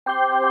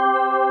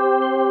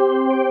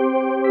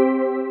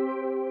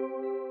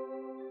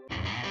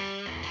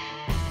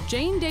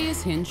Jane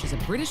Dayus-Hinch is a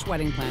British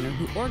wedding planner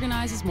who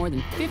organizes more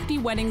than 50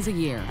 weddings a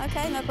year.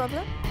 Okay, no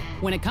problem.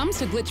 When it comes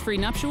to glitch-free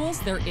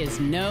nuptials, there is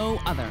no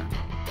other.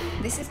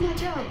 This is my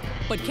job.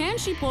 But can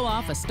she pull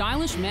off a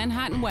stylish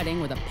Manhattan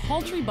wedding with a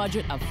paltry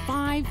budget of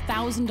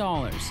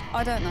 $5,000?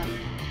 I don't know.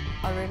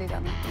 I really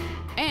don't know.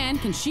 And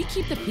can she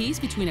keep the peace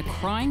between a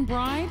crying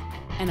bride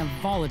and a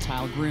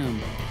volatile groom?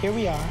 Here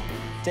we are,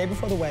 day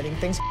before the wedding,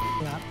 things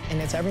are up,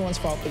 and it's everyone's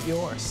fault but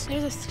yours.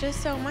 There's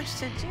just so much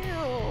to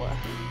do.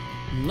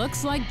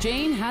 Looks like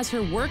Jane has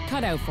her work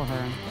cut out for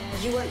her.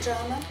 You want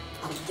drama?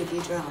 I'll give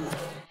you drama.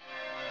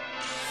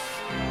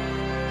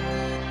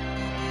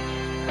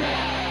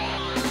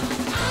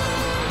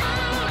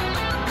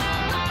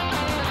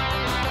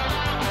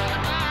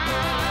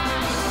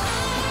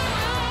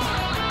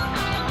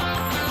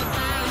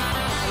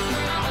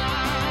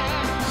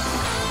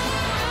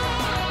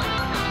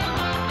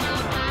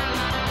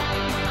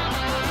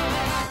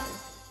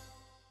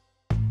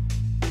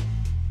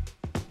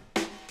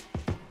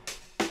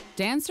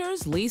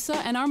 Dancers Lisa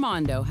and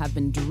Armando have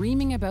been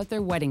dreaming about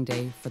their wedding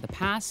day for the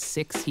past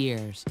 6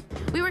 years.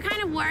 We were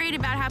kind of worried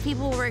about how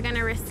people were going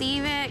to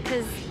receive it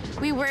because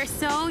we were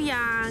so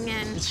young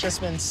and... It's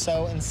just been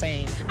so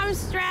insane. I'm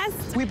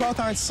stressed. We both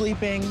aren't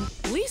sleeping.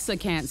 Lisa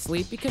can't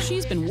sleep because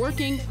she's been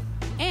working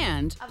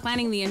and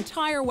planning the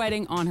entire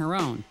wedding on her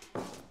own.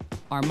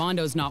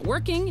 Armando's not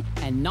working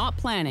and not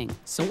planning,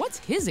 so what's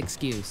his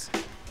excuse?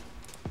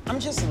 I'm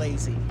just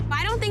lazy.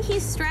 I don't think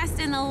he's stressed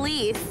in the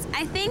least.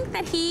 I think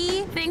that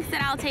he thinks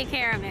that I'll take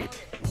care of it.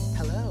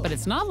 Hello. But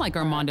it's not like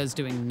Armando's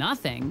doing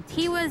nothing.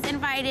 He was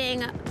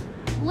inviting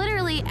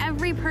literally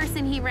every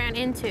person he ran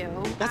into.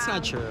 That's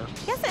not true.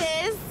 Yes,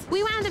 it is.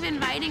 We wound up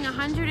inviting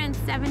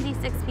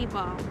 176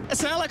 people.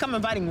 It's not like I'm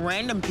inviting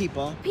random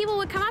people. People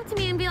would come up to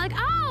me and be like,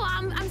 oh,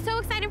 I'm so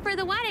excited for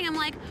the wedding. I'm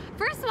like,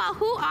 first of all,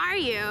 who are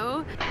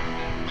you?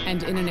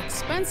 And in an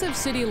expensive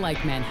city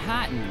like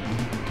Manhattan,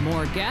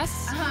 more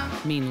guests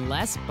mean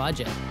less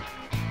budget.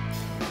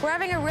 We're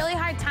having a really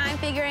hard time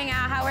figuring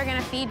out how we're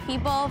gonna feed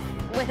people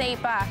with $8.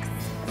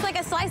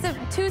 It's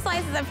like two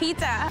slices of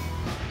pizza.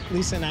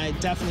 Lisa and I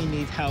definitely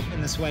need help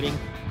in this wedding.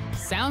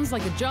 Sounds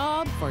like a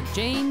job for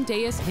Jane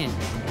Dayus-Hinch.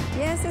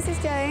 Yes, this is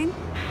Jane.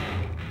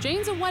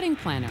 Jane's a wedding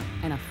planner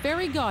and a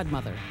fairy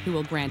godmother who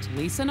will grant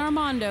Lisa and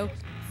Armando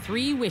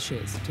 3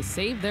 wishes to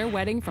save their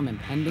wedding from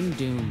impending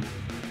doom.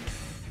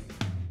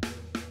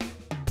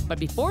 But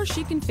before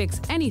she can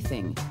fix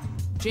anything,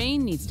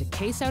 Jane needs to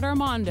case out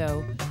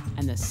Armando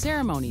and the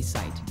ceremony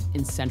site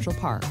in Central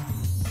Park.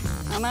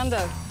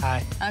 Armando.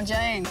 Hi. I'm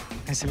Jane.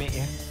 Nice to meet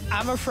you.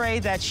 I'm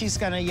afraid that she's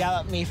gonna yell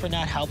at me for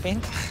not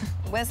helping.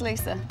 Where's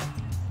Lisa?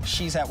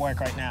 She's at work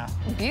right now.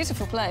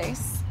 Beautiful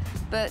place,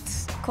 but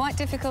quite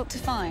difficult to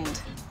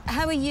find.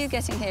 How are you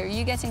getting here? Are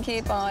you getting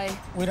here by...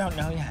 We don't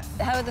know yet.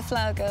 How are the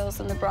flower girls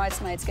and the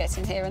bridesmaids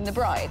getting here, and the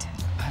bride?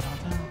 I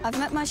don't know. I've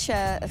met my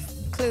share of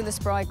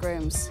clueless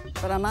bridegrooms,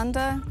 but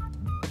Armando,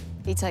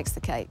 he takes the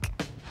cake.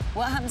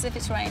 What happens if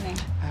it's raining?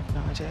 I have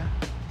no idea.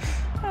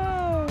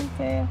 Oh,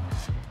 dear.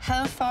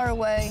 How far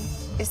away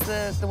is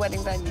the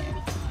wedding venue?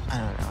 I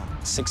don't know,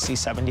 60,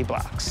 70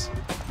 blocks.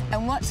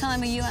 And what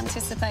time are you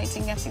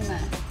anticipating getting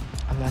there?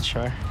 I'm not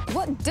sure.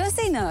 What does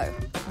he know?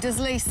 Does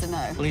Lisa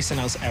know? Lisa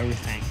knows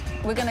everything.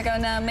 We're gonna go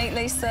now meet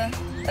Lisa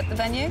at the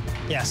venue?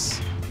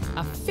 Yes.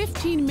 A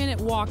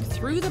 15-minute walk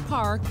through the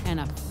park and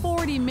a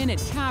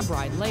 40-minute cab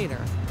ride later,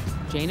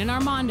 Jane and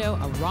Armando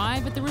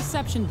arrive at the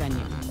reception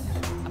venue,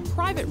 a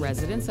private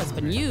residence that's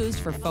been used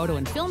for photo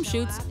and film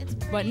shoots,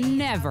 but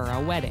never a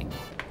wedding.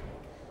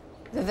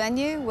 The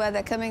venue where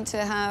they're coming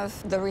to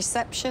have the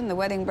reception, the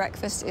wedding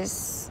breakfast,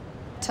 is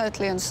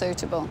totally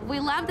unsuitable. We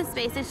love the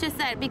space. It's just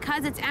that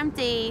because it's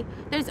empty,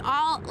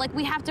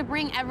 we have to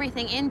bring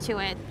everything into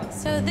it.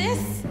 So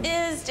this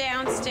is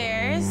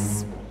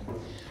downstairs,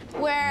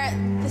 where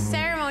the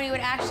ceremony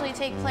would actually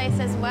take place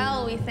as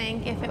well, we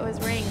think, if it was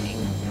raining.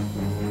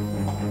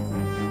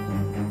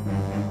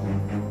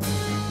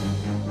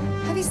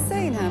 Have you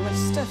seen how much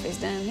stuff is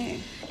down here?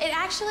 It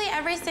actually,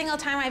 every single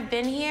time I've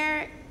been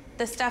here,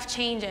 the stuff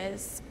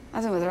changes.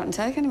 I don't know whether I can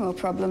take any more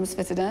problems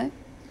for today.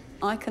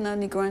 I can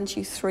only grant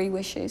you 3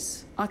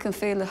 wishes. I can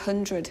feel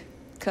 100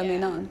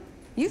 coming on.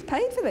 You've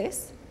paid for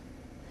this.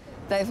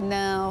 They've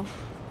now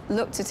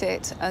looked at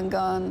it and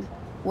gone,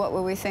 what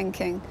were we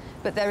thinking?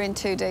 But they're in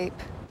too deep.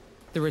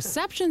 The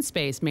reception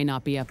space may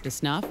not be up to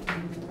snuff,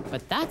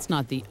 but that's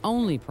not the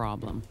only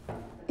problem.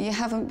 You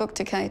haven't booked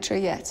a caterer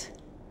yet,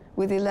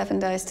 with 11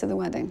 days to the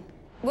wedding.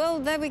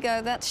 Well, there we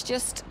go. That's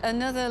just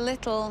another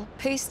little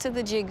piece to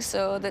the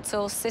jigsaw that's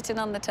all sitting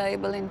on the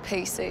table in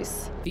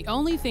pieces. The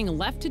only thing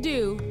left to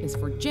do is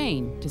for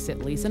Jane to sit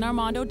Lisa and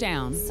Armando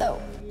down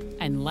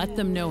and let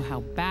them know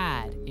how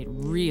bad it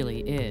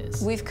really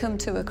is. We've come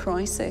to a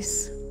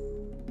crisis.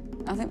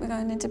 I think we're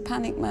going into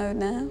panic mode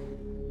now.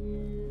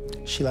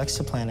 She likes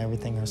to plan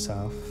everything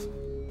herself.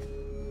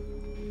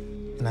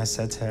 And I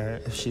said to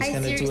her, if she's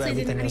gonna do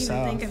everything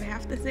herself... I didn't even think of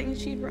half the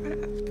things she brought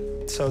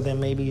up. So then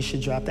maybe you should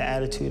drop the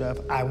attitude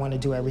of, I want to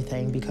do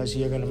everything because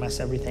you're gonna mess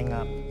everything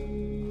up.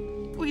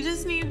 We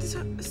just need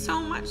so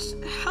much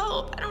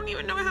help. I don't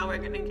even know how we're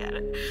gonna get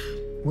it.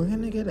 We're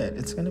gonna get it.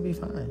 It's gonna be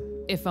fine.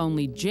 If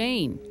only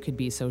Jane could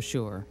be so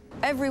sure.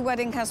 Every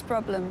wedding has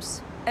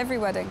problems. Every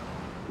wedding.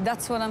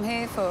 That's what I'm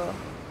here for.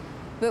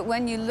 But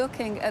when you're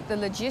looking at the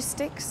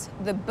logistics,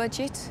 the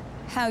budget,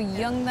 how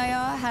young they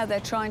are, how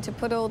they're trying to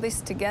put all this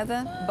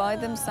together by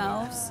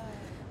themselves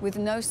with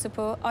no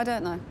support, I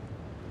don't know.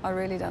 I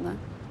really don't know.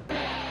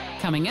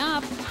 Coming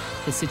up,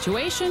 the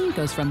situation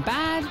goes from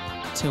bad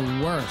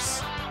to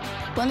worse.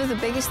 One of the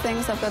biggest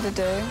things I've got to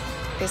do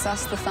is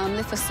ask the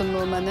family for some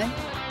more money.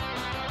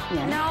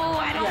 Yeah. No,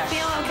 I don't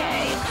feel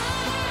okay.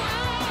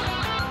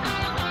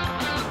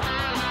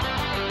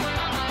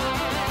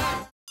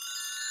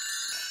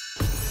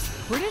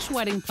 British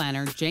wedding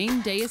planner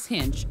Jane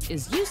Dayus-Hinch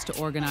is used to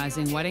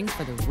organizing weddings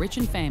for the rich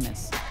and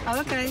famous. Oh,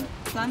 okay.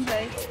 Plan B.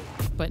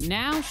 But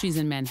now she's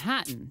in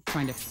Manhattan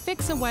trying to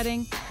fix a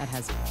wedding that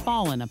has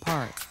fallen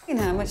apart. You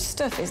know how much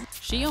stuff is.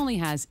 She only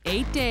has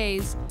 8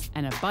 days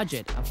and a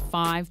budget of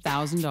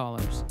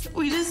 $5,000.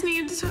 We just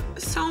need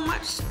so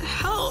much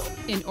help.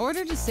 In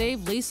order to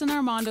save Lisa and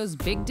Armando's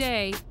big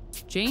day,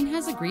 Jane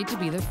has agreed to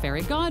be their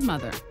fairy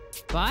godmother.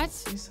 But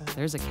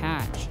there's a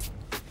catch.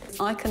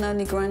 I can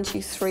only grant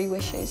you 3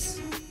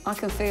 wishes. I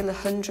can feel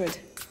 100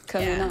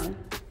 coming on.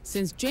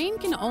 Since Jane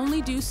can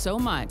only do so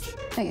much,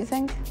 Don't you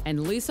think?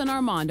 and Lisa and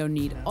Armando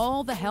need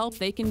all the help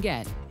they can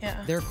get,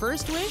 their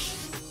first wish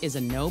is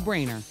a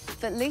no-brainer.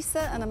 But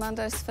Lisa and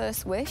Armando's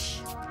first wish,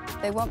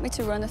 they want me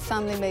to run a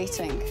family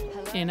meeting.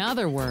 In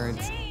other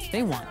words,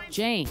 they want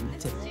Jane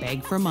to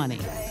beg for money.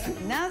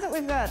 Now that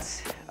we've got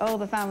all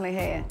the family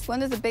here,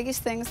 one of the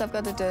biggest things I've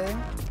got to do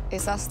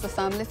is ask the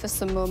family for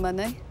some more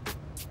money.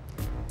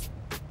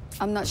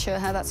 I'm not sure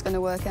how that's going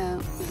to work out.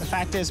 The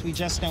fact is, we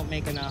just don't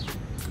make enough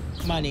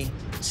money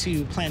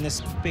to plan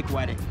this big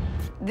wedding.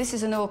 This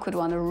is an awkward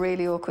one, a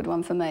really awkward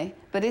one for me.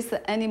 But is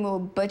there any more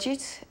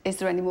budget? Is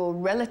there any more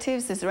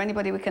relatives? Is there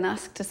anybody we can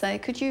ask to say,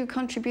 could you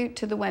contribute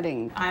to the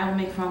wedding? I will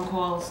make phone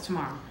calls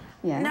tomorrow.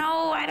 Yeah.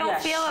 No, I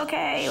don't feel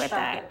okay with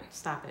that.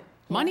 Stop it.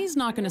 Money's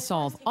not going to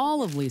solve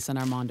all of Lisa and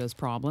Armando's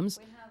problems,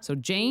 so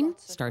Jane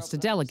starts to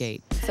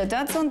delegate. So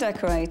Dad's on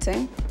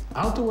decorating.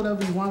 I'll do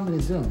whatever you want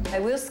me to do. I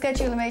will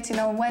schedule a meeting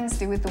on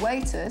Wednesday with the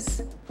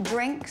waiters,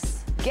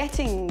 drinks,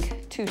 getting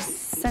to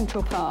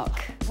Central Park.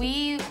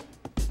 We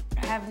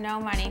have no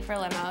money for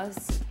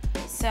limos,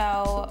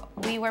 so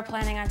we were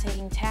planning on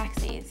taking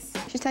taxis.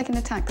 She's taking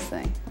a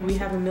taxi. We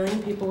have 1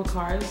 million people with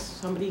cars.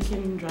 Somebody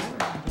can drive her,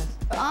 I guess.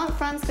 Aunt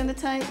Fran's going to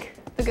take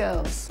the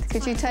girls.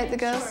 Could you take the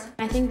girls?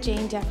 I think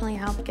Jane definitely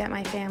helped get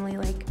my family,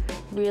 like,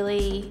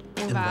 really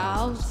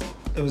involved.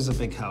 It was a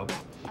big help.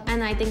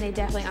 And I think they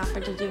definitely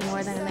offered to do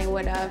more than they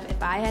would have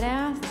if I had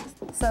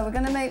asked. So we're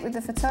going to meet with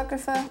the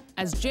photographer.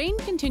 As Jane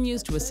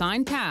continues to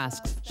assign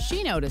tasks,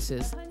 she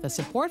notices the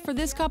support for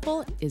this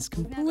couple is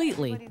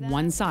completely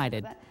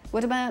one-sided.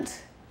 What about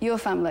your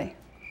family?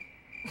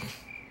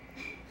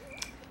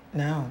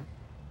 No.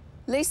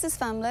 Lisa's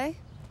family,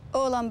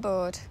 all on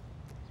board.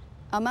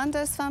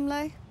 Armando's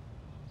family,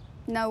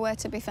 nowhere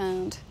to be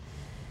found.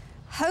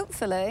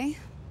 Hopefully,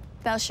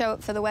 they'll show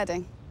up for the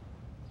wedding.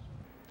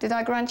 Did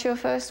I grant your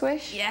first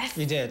wish? Yes.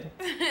 You did.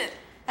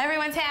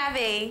 Everyone's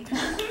happy.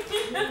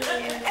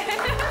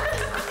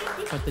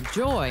 But the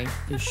joy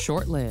is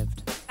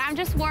short-lived. I'm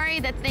just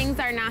worried that things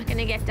are not going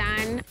to get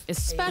done.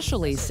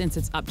 Especially since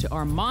it's up to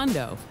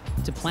Armando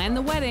to plan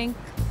the wedding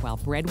while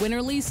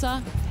breadwinner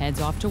Lisa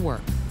heads off to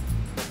work.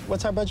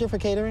 What's our budget for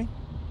catering?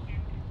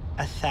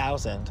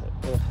 1,000.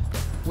 Ugh.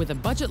 With a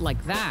budget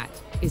like that,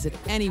 is it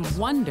any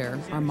wonder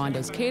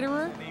Armando's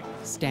caterer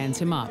stands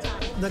him up?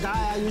 The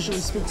guy I usually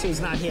speak to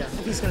is not here.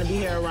 He's going to be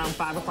here around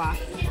 5 o'clock.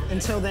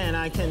 Until then,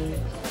 I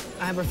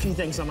have a few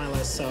things on my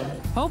list, so.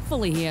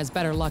 Hopefully he has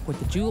better luck with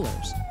the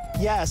jewelers.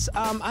 Yes,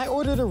 I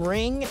ordered a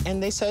ring,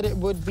 and they said it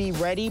would be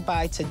ready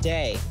by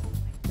today.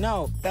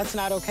 No, that's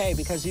not okay,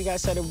 because you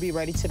guys said it would be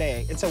ready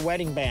today. It's a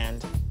wedding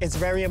band. It's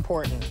very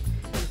important.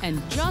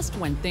 And just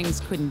when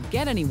things couldn't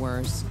get any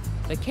worse,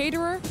 the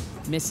caterer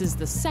misses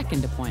the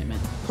second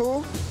appointment.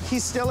 Who? He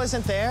still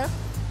isn't there?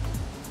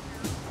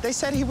 They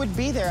said he would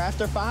be there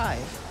after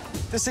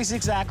 5. This is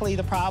exactly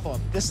the problem.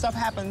 This stuff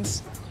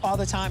happens all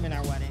the time in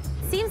our wedding.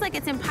 Seems like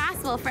it's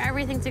impossible for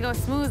everything to go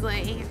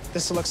smoothly.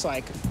 This looks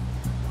like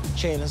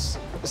Jane is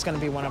going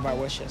to be one of our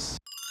wishes.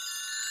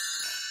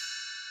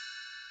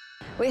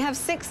 We have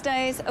 6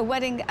 days, a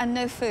wedding and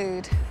no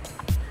food.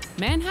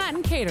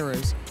 Manhattan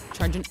caterers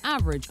charge an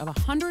average of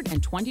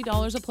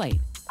 $120 a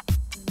plate.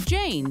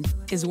 Jane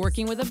is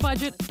working with a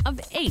budget of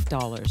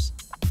 $8.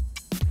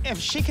 If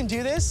she can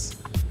do this,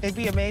 it'd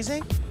be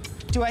amazing.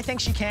 Do I think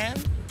she can?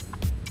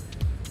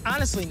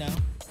 Honestly, no.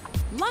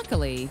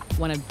 Luckily,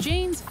 one of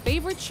Jane's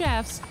favorite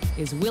chefs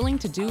is willing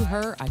to do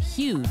her a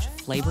huge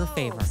flavor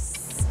favor.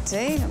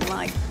 Steve,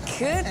 my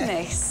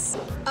goodness.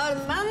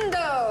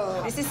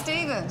 Armando! This is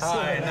Steven.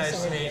 Hi,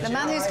 nice to meet you. The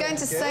man who's going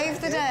to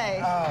save the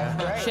day.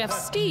 Chef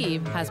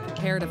Steve has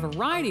prepared a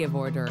variety of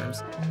hors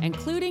d'oeuvres,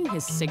 including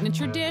his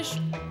signature dish,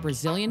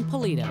 Brazilian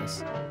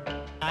Politos.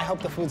 I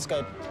hope the food's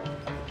good.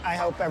 I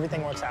hope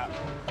everything works out.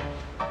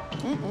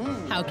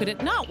 How could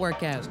it not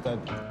work out?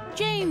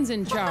 Jane's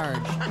in charge.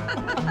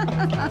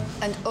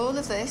 And all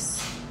of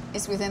this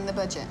is within the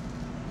budget.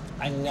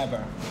 I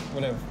never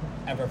would have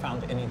ever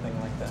found anything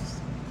like this.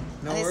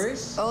 No And worries?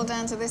 it's all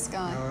down to this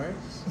guy. No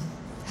worries.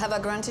 Have I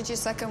granted your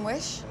second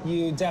wish?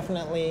 You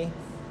definitely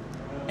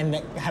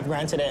have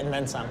granted it and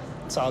then some.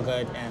 It's all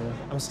good, and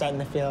I'm starting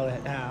to feel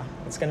it now.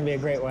 It's gonna be a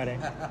great wedding.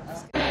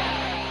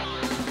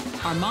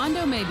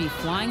 Armando may be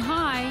flying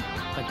high,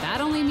 but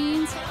that only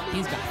means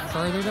he's got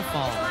further to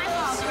fall.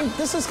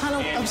 This is kind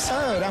of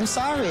absurd. I'm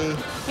sorry.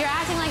 You're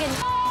acting like an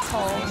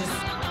asshole.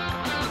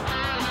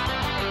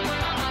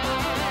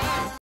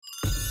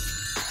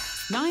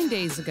 9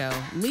 days ago,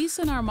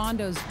 Lisa and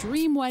Armando's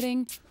dream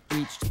wedding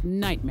reached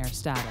nightmare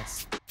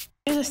status.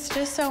 There's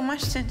just so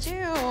much to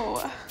do.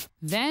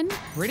 Then,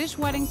 British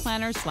wedding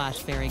planner /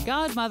 fairy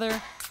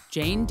godmother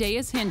Jane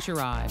Dayus-Hinch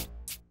arrived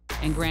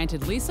and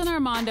granted Lisa and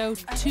Armando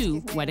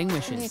 2 wedding You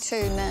wishes.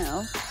 two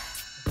now.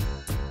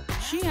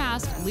 She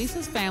asked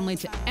Lisa's family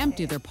to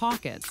empty their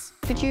pockets,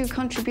 Could you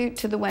contribute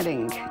to the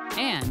wedding?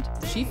 and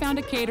she found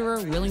a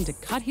caterer willing to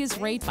cut his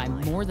rate by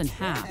more than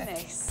half.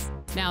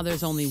 Now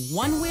there's only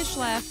 1 wish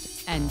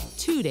left and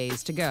 2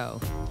 days to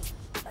go.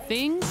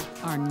 Things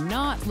are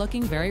not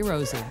looking very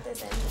rosy.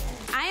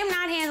 I am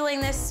not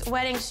handling this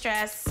wedding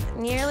stress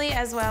nearly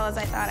as well as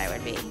I thought I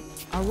would be.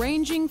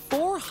 Arranging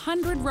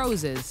 400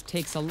 roses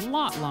takes a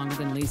lot longer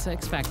than Lisa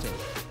expected.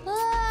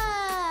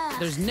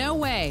 There's no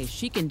way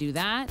she can do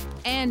that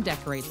and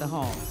decorate the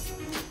hall.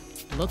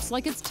 Looks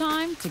like it's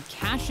time to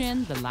cash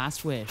in the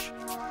last wish.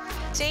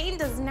 Jane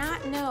does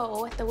not know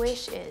what the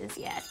wish is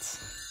yet.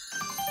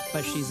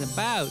 But she's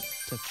about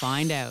to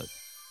find out.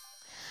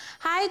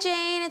 Hi,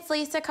 Jane, it's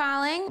Lisa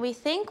calling. We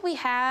think we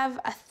have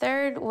a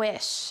 3rd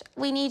wish.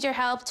 We need your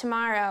help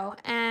tomorrow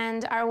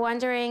and are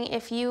wondering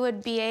if you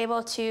would be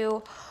able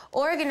to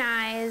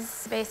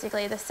organize,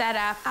 basically, the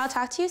setup. I'll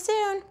talk to you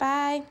soon.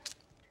 Bye.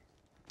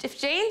 If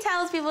Jane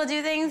tells people to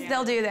do things,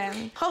 they'll do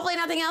them. Hopefully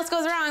nothing else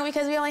goes wrong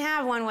because we only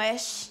have 1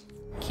 wish.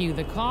 Cue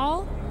the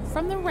call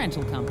from the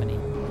rental company.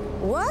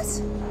 What?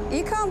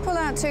 You can't pull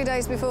out 2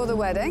 days before the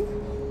wedding?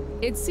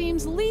 It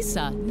seems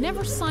Lisa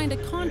never signed a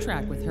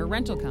contract with her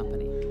rental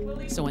company.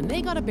 So when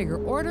they got a bigger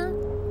order,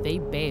 they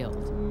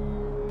bailed.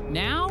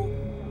 Now,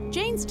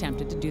 Jane's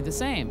tempted to do the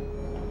same.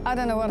 I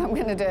don't know what I'm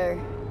gonna do.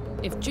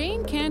 If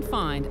Jane can't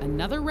find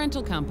another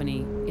rental company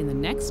in the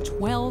next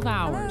 12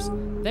 hours,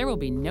 there will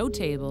be no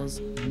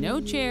tables, no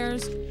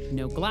chairs,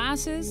 no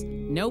glasses,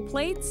 no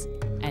plates,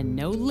 and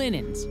no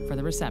linens for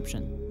the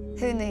reception.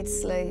 Who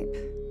needs sleep?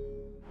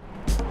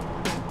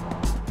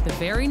 The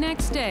very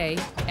next day,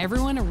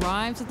 everyone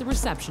arrives at the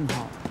reception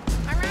hall.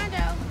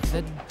 Armando.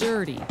 The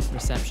dirty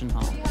reception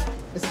hall.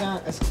 It's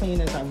not as clean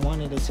as I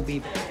wanted it to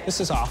be. This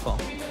is awful.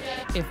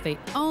 If they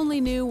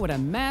only knew what a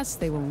mess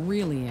they were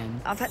really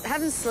in. I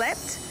haven't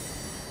slept.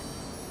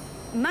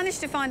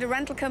 Managed to find a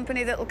rental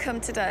company that'll come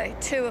today,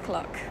 2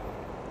 o'clock.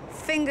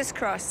 Fingers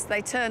crossed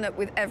they turn up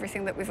with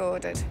everything that we've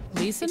ordered.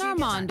 Lisa and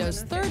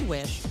Armando's 3rd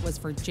wish was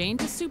for Jane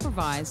to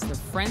supervise their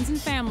friends and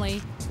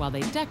family while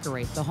they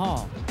decorate the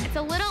hall. It's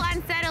a little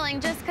unsettling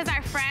just because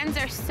our friends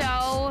are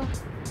so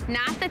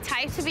not the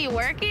type to be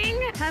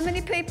working. How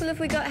many people have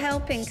we got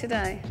helping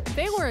today?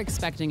 They were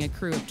expecting a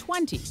crew of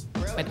 20,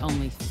 but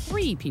only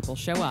 3 people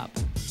show up.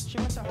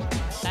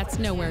 That's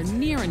nowhere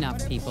near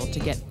enough people to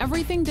get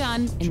everything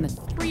done in the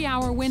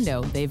 3-hour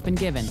window they've been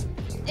given.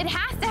 It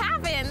has to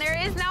happen. There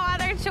is no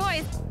other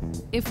choice.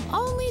 If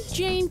only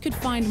Jane could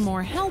find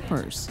more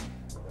helpers.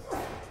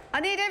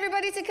 I need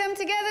everybody to come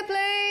together,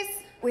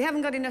 please. We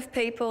haven't got enough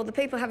people. The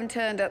people haven't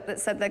turned up that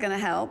said they're going to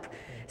help.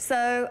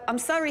 So I'm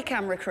sorry,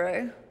 camera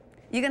crew.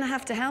 You're going to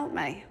have to help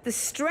me. The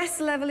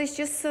stress level is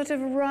just sort of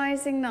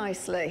rising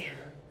nicely.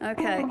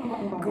 Okay,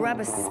 grab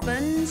a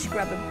sponge,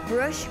 grab a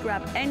brush,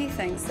 grab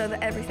anything so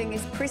that everything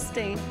is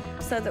pristine,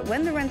 so that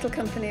when the rental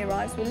company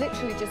arrives, we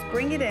literally just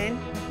bring it in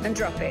and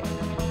drop it.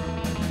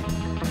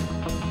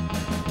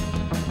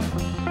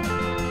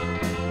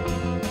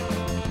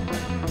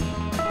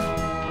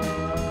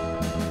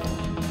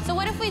 So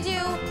what if we do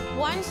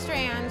 1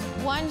 strand,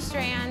 1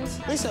 strand?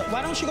 Lisa,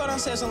 why don't you go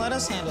downstairs and let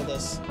us handle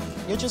this?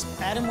 You're just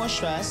adding more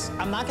stress.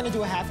 I'm not gonna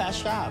do a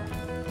half-assed job.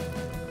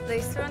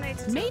 Lisa, I need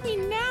to... Maybe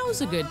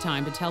now's a good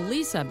time to tell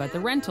Lisa about the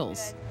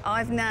rentals.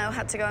 I've now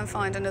had to go and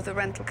find another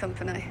rental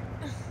company.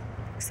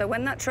 So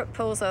when that truck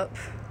pulls up,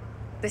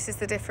 this is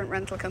the different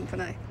rental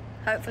company.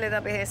 Hopefully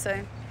they'll be here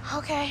soon.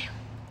 Okay.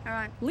 All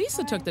right.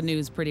 Lisa took the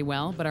news pretty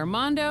well, but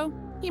Armando,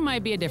 he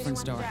might be a different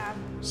story.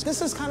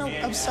 This is kind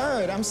of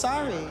absurd. I'm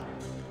sorry.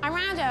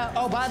 Armando.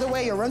 Oh, by the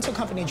way, your rental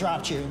company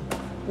dropped you.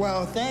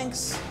 Well,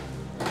 thanks.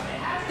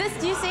 This,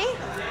 do you see?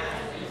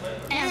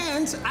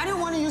 And I didn't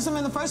want to use them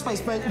in the first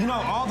place, but you know,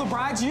 all the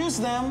brides use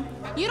them.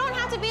 You don't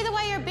have to be the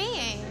way you're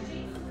being.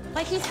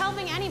 Like he's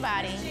helping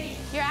anybody.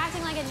 You're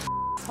acting like an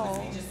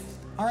asshole.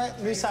 All right,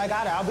 Lisa, I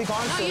got it. I'll be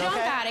gone soon, you don't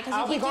okay? got it, 'cause you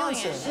I'll be keep gone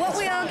doing soon. it. What are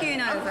we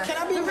arguing over? Can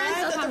I be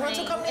mad that the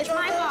rental company It's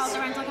my dropped fault us? the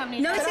rental company.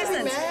 No, it Can I be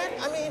isn't. mad?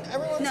 I mean,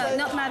 everyone's No, like...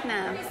 not mad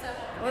now.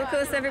 Well, of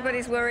course,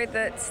 everybody's worried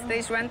that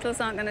these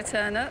rentals aren't going to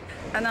turn up,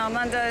 and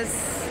Armando's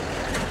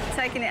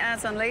taking it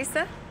out on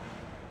Lisa,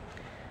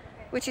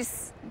 which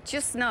is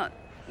just not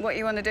what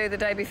you want to do the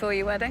day before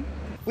your wedding.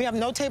 We have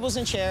no tables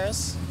and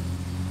chairs,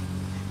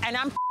 and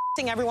I'm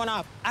everyone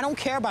up. I don't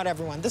care about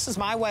everyone. This is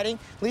my wedding,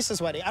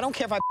 Lisa's wedding. I don't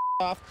care if I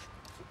off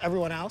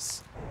everyone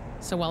else.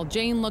 So while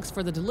Jane looks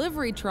for the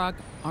delivery truck,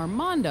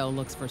 Armando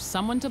looks for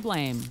someone to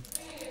blame.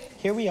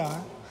 Here we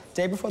are,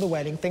 day before the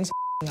wedding, things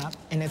are up,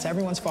 and it's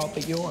everyone's fault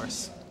but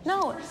yours.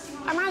 No,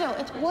 Armando,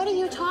 what are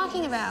you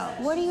talking about?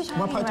 What are you talking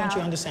about? What part don't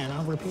you understand?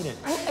 I'll repeat it.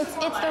 It's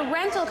the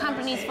rental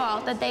company's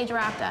fault that they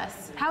dropped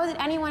us. How is it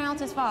anyone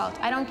else's fault?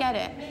 I don't get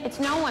it. It's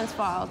no one's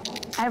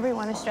fault.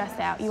 Everyone is stressed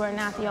out. You are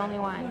not the only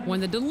one. When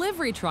the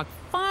delivery truck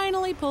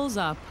finally pulls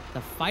up,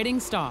 the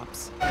fighting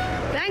stops.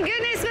 Thank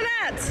goodness for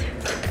that.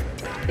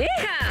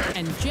 Yeah.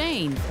 And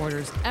Jane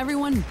orders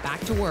everyone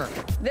back to work.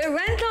 The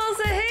rentals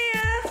are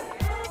here.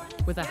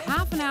 With a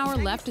half an hour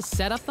left to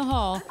set up the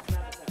hall,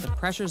 the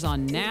pressure's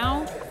on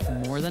now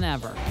more than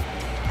ever.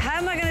 How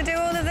am I going to do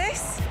all of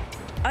this?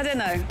 I don't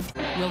know.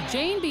 Will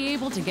Jane be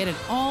able to get it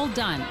all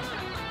done?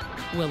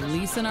 Will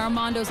Lisa and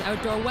Armando's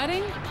outdoor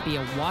wedding be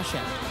a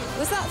washout?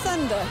 Was that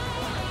thunder?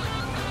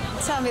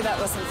 Tell me that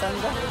wasn't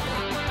thunder.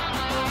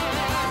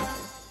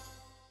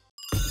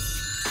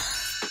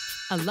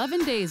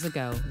 11 days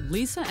ago,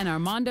 Lisa and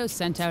Armando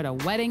sent out a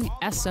wedding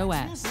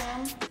SOS.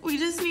 We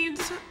just need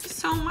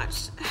so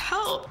much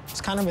help.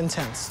 It's kind of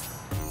intense.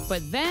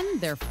 But then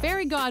their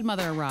fairy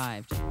godmother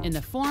arrived in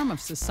the form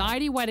of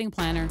society wedding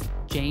planner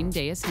Jane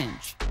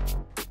Dayus-Hinch.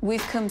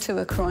 We've come to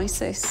a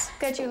crisis.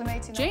 Schedule a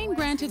meeting. Jane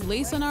granted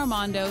Lisa and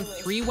Armando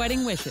 3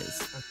 wedding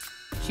wishes.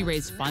 She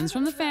raised funds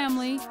from the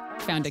family,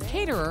 found a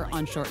caterer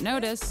on short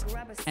notice,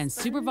 and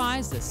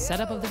supervised the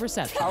setup of the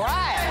reception. All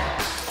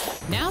right.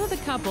 Now that the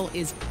couple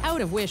is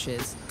out of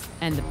wishes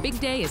and the big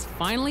day is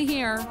finally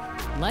here,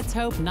 let's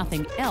hope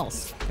nothing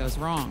else goes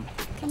wrong.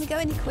 Can we go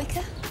any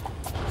quicker?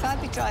 If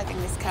I'd be driving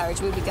this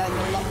carriage, we'd be going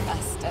a lot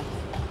faster.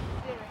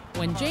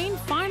 When Jane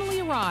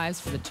finally arrives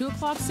for the 2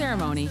 o'clock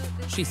ceremony,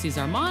 she sees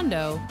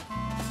Armando,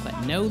 but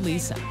no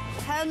Lisa.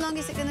 How long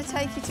is it going to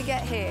take you to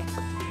get here?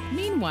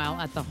 Meanwhile,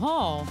 at the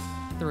hall,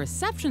 the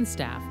reception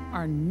staff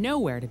are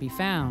nowhere to be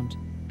found.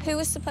 Who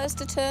was supposed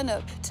to turn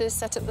up to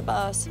set up the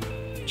bars?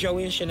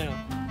 Joey and Chanel.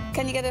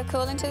 Can you get a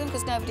call into them?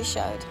 Because nobody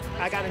showed.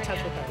 I got in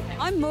touch with her.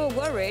 I'm more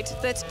worried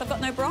that I've got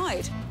no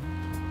bride.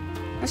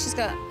 Well, she's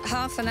got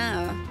half an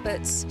hour,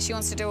 but she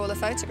wants to do all the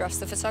photographs.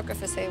 The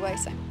photographer's here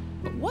waiting.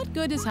 But what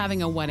good is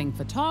having a wedding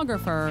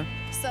photographer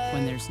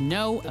when there's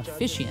no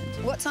officiant?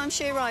 What time's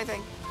she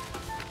arriving?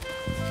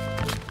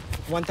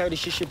 1:30,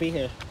 she should be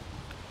here.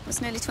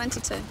 It's nearly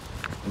 22.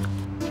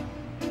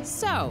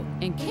 So,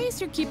 in case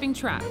you're keeping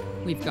track,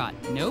 we've got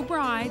no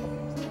bride,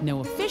 no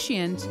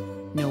officiant,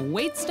 no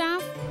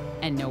waitstaff,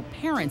 and no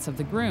parents of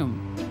the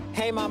groom.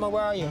 Hey, Mama,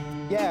 where are you?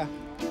 Yeah.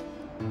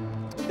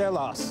 They're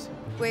lost.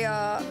 We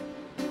are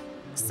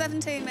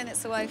 17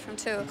 minutes away from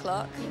 2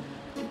 o'clock.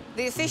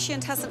 The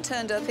officiant hasn't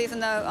turned up, even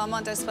though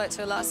Armando spoke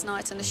to her last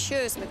night and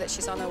assures me that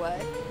she's on her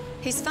way.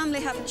 His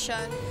family haven't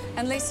shown,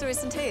 and Lisa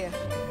isn't here.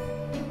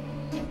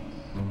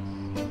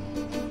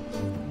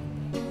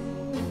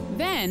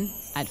 Then,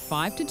 at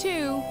 5 to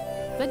 2,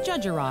 the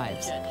judge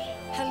arrives.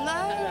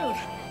 Hello.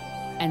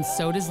 And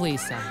so does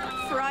Lisa.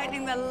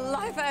 Frightening the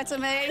life out of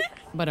me.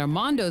 But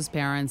Armando's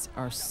parents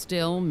are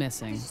still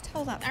missing. Just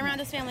hold that.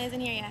 Armando's family isn't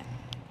here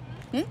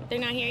yet. They're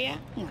not here yet?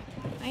 No.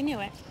 I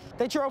knew it.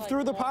 They drove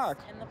through the park.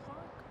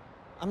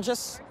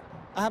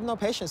 I have no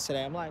patience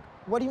today. I'm like,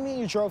 what do you mean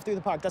you drove through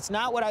the park? That's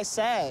not what I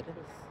said.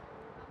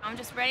 I'm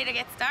just ready to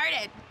get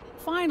started.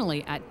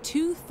 Finally, at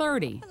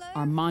 2:30,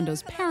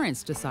 Armando's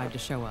parents decide to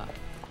show up.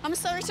 I'm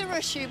sorry to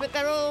rush you, but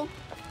they're all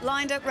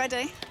lined up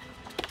ready.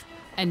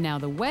 And now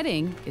the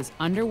wedding is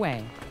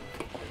underway.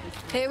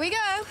 Here we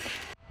go.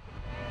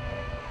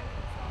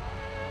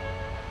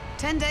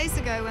 10 days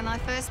ago, when I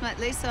first met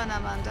Lisa and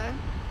Armando,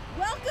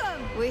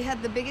 we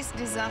had the biggest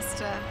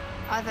disaster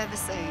I've ever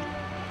seen.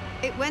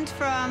 It went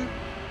from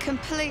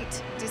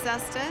complete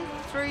disaster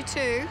through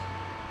to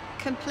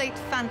complete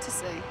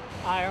fantasy.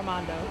 I,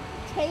 Armando.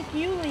 Take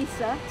you,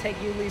 Lisa,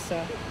 Take you,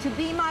 Lisa, to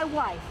be my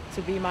wife.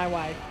 to be my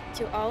wife.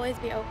 To always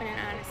be open and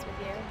honest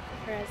with you,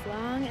 for as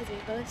long as we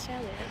both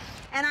shall live.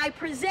 And I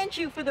present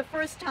you for the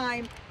first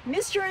time,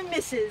 Mr. and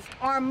Mrs.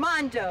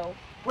 Armando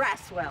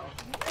Braswell.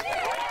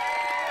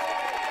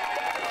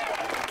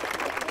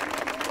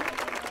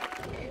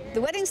 The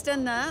wedding's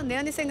done now, and the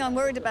only thing I'm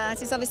worried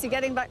about is obviously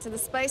getting back to the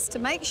space to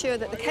make sure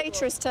that the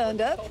caterer's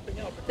turned up.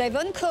 They've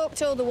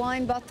uncorked all the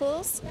wine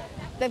bottles.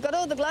 They've got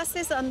all the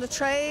glasses on the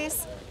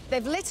trays.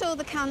 They've lit all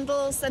the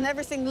candles, and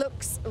everything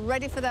looks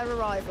ready for their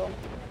arrival.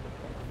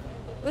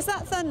 Was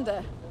that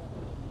thunder?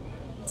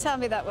 Tell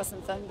me that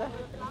wasn't thunder.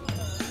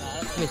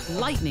 With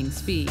lightning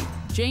speed,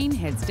 Jane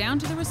heads down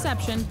to the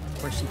reception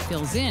where she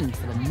fills in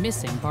for the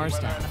missing bar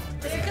staff.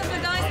 There's a couple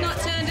of guys not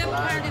turned up.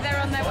 Apparently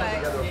they're on their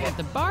way. But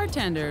the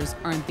bartenders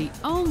aren't the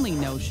only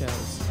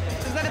no-shows.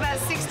 We've got about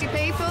 60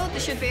 people. There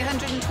should be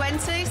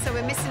 120, so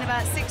we're missing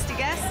about 60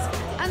 guests,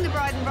 and the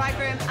bride and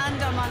bridegroom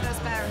and Armando's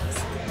parents.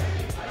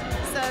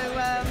 So,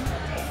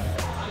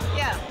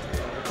 yeah.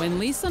 When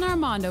Lisa and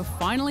Armando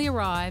finally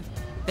arrive,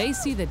 they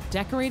see the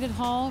decorated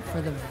hall for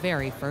the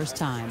very first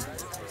time.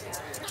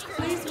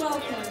 Please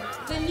welcome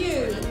the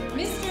new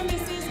Mr. and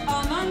Mrs.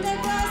 Armando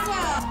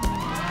Garza.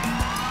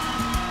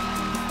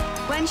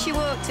 When she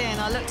walked in,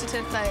 I looked at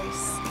her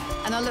face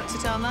and I looked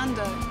at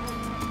Armando.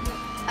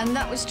 And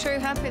that was true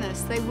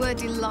happiness. They were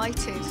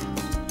delighted.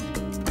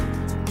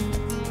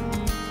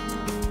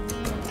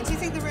 Do you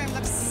think the room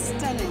looks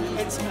stunning?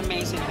 It's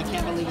amazing. I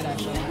can't believe it,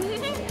 actually.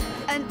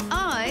 And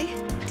I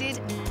did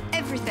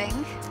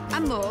everything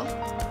and more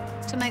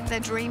to make their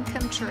dream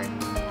come true.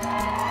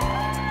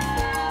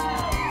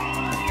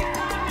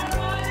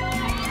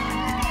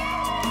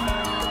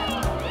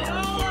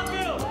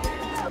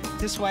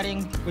 This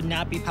wedding would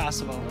not be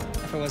possible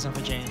if it wasn't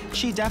for Jane.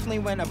 She definitely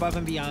went above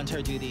and beyond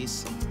her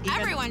duties.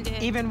 Everyone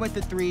did. Even with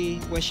the 3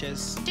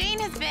 wishes. Jane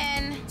has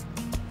been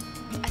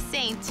a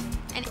saint,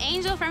 an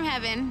angel from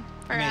heaven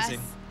for Amazing.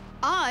 us.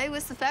 I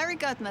was the fairy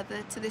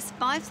godmother to this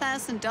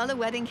 $5,000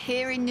 wedding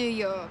here in New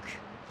York.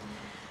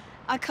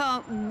 I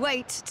can't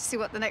wait to see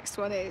what the next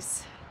one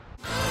is.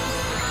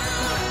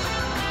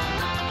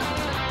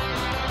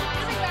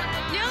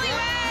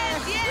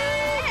 Newlyweds!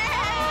 Yay!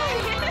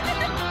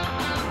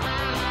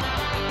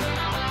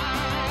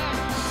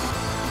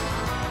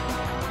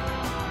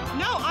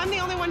 No, I'm the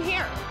only one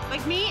here.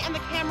 Like me and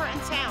the camera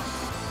and sound.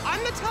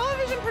 I'm the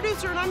television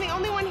producer and I'm the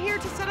only one here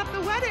to set up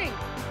the wedding.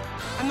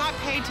 I'm not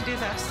paid to do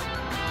this.